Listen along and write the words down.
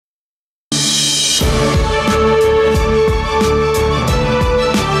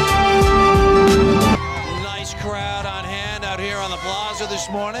this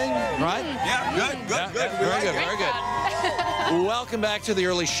morning, right? Yeah, good. Very good, very good. Welcome back to the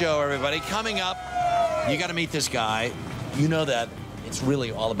early show, everybody. Coming up, you got to meet this guy. You know that it's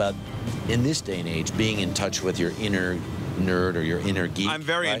really all about, in this day and age, being in touch with your inner nerd or your inner geek. I'm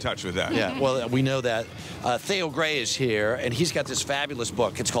very right? in touch with that. Yeah, well, we know that. Theo Gray is here, and he's got this fabulous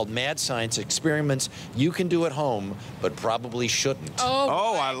book. It's called Mad Science: Experiments You Can Do at Home, but Probably Shouldn't.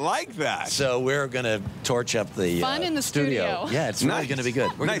 Oh, I like that. So we're going to torch up the fun in the studio. Yeah, it's really going to be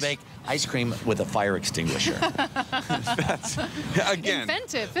good. We're going to Nice. make ice cream with a fire extinguisher. That's, again,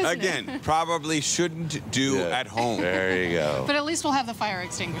 inventive, isn't it? Probably shouldn't do at home. There you go. But at least we'll have the fire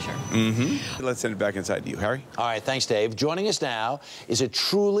extinguisher. Let's send it back inside to you, Harry. All right, thanks, Dave. Joining us now is a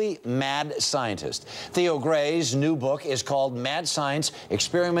truly mad scientist. Theo Gray's new book is called Mad Science: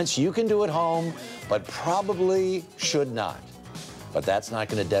 Experiments You Can Do at Home, but Probably Should Not. But that's not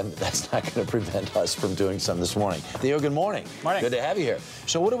going to prevent us from doing some this morning. Theo, good morning. Morning. Good to have you here.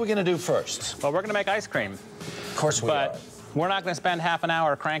 So what are we going to do first? Well, we're going to make ice cream. Of course we But are. we're not going to spend half an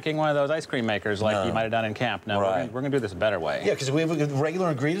hour cranking one of those ice cream makers like you might have done in camp. No, Right. we're going to do this a better way. Yeah, because we have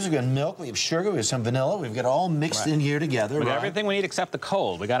regular ingredients. We've got milk, we have sugar, we have some vanilla. We've got it all mixed in here together. We got everything we need except the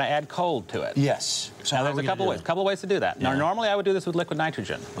cold. We got to add cold to it. Yes. So Now, how there's are we a gonna couple do ways to do that. Now, Yeah. normally I would do this with liquid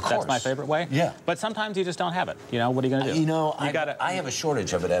nitrogen. Of That's my course. favorite way. Yeah. But sometimes you just don't have it. You know, what are you going to do? You know, gotta, I have a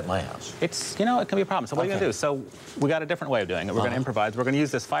shortage of it at my house. It's, you know, it can be a problem. So what are you going to do? So we got a different way of doing it. We're going to improvise. We're going to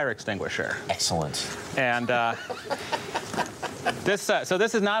use this fire extinguisher. Excellent. And so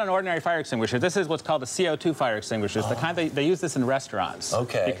this is not an ordinary fire extinguisher. This is what's called a CO2 fire extinguisher. The kind they use this in restaurants.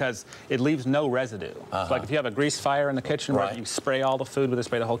 Okay. Because it leaves no residue. So like if you have a grease fire in the kitchen, where you spray all the food with it,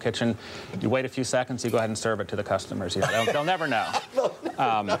 spray the whole kitchen, you wait a few seconds, you go ahead and serve it to the customers. They'll never know.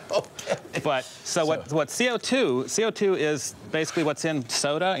 But so what CO2 is basically what's in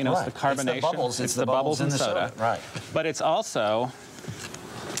soda. You know, it's the carbonation. It's the bubbles in the soda. Right. But it's also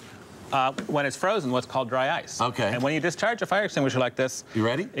when it's frozen, what's called dry ice. Okay. And when you discharge a fire extinguisher like this, You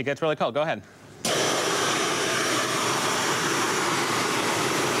ready? it gets really cold. Go ahead.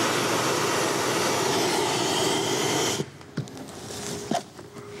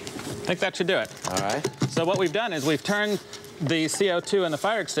 I think that should do it. All right. So what we've done is we've turned the CO2 in the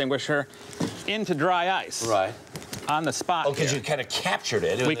fire extinguisher into dry ice. Right. On the spot. Oh, because here. you kind of captured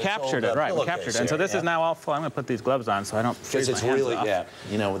it. We captured it, right? We captured it. And so this is now all full. I'm going to put these gloves on so I don't freeze Because my it's hands really, off.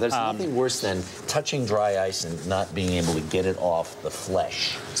 you know, there's nothing worse than touching dry ice and not being able to get it off the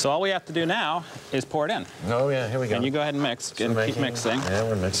flesh. So all we have to do now is pour it in. Oh, yeah, here we go. And you go ahead and mix. And keep mixing. Yeah,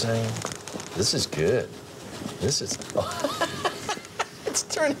 we're mixing. This is good. This is... It's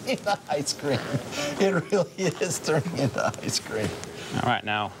turning into ice cream. It really is turning into ice cream. All right,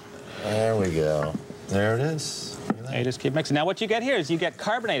 now. There we go. There it is. You just keep mixing. Now what you get here is you get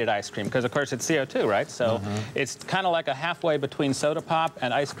carbonated ice cream because, of course, it's CO2, right? So it's kind of like a halfway between soda pop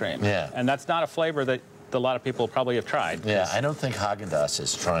and ice cream. Yeah. And that's not a flavor that a lot of people probably have tried. Yeah, I don't think Haagen-Dazs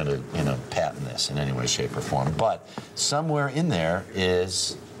is trying to, you know, patent this in any way, shape, or form. But somewhere in there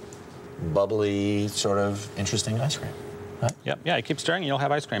is bubbly, sort of interesting ice cream. Right? Yep. Yeah, you keep stirring, you'll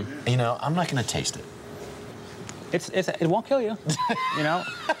have ice cream. You know, I'm not going to taste it. It won't kill you. You know.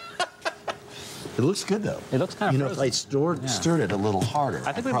 It looks good, though. It looks kind of You know, if I stirred it a little harder.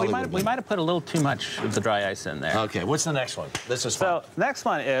 I think we might have put a little too much of the dry ice in there. Okay, what's the next one? This is fun. So next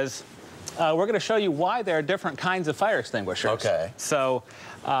one is we're going to show you why there are different kinds of fire extinguishers. Okay. So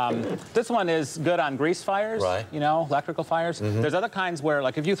this one is good on grease fires. Right. You know, electrical fires. There's other kinds where,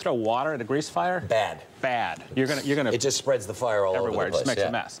 like, if you throw water at a grease fire. Bad. You're gonna. It just spreads the fire all everywhere. over the place. It just makes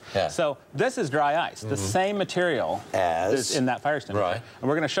a mess. Yeah. So this is dry ice, the same material as is in that fire extinguisher. Right. And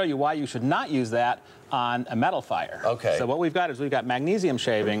we're going to show you why you should not use that on a metal fire. Okay. So what we've got is we've got magnesium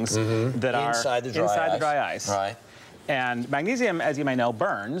shavings that are inside the dry ice. Right. And magnesium, as you may know,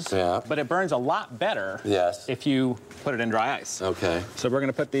 burns. Yeah. But it burns a lot better. Yes. If you put it in dry ice. Okay. So we're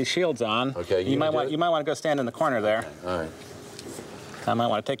going to put these shields on. Okay. You might want to go stand in the corner there. All right. I might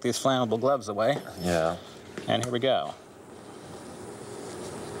want to take these flammable gloves away. Yeah. And here we go.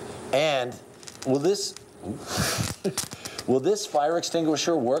 And will this fire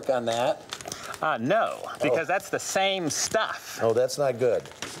extinguisher work on that? No, because that's the same stuff. Oh, that's not good.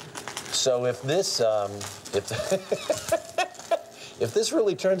 So if this if this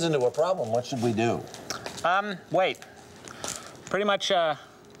really turns into a problem, what should we do? Wait. Pretty much.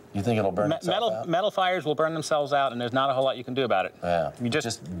 You think it'll burn itself out? Metal fires will burn themselves out, and there's not a whole lot you can do about it. Yeah. You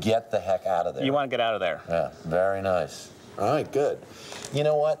just get the heck out of there. You want to get out of there. Yeah. Very nice. All right. Good. You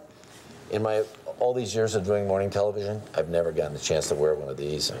know what? In all these years of doing morning television, I've never gotten the chance to wear one of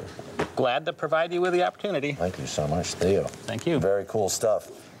these. Glad to provide you with the opportunity. Thank you so much, Theo. Thank you. Very cool stuff.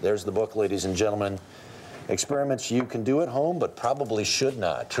 There's the book, ladies and gentlemen. Experiments you can do at home, but probably should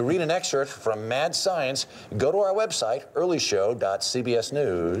not. To read an excerpt from Mad Science, go to our website,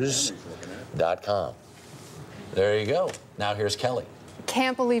 earlyshow.cbsnews.com. There you go. Now here's Kelly.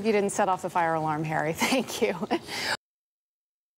 Can't believe you didn't set off the fire alarm, Harry. Thank you.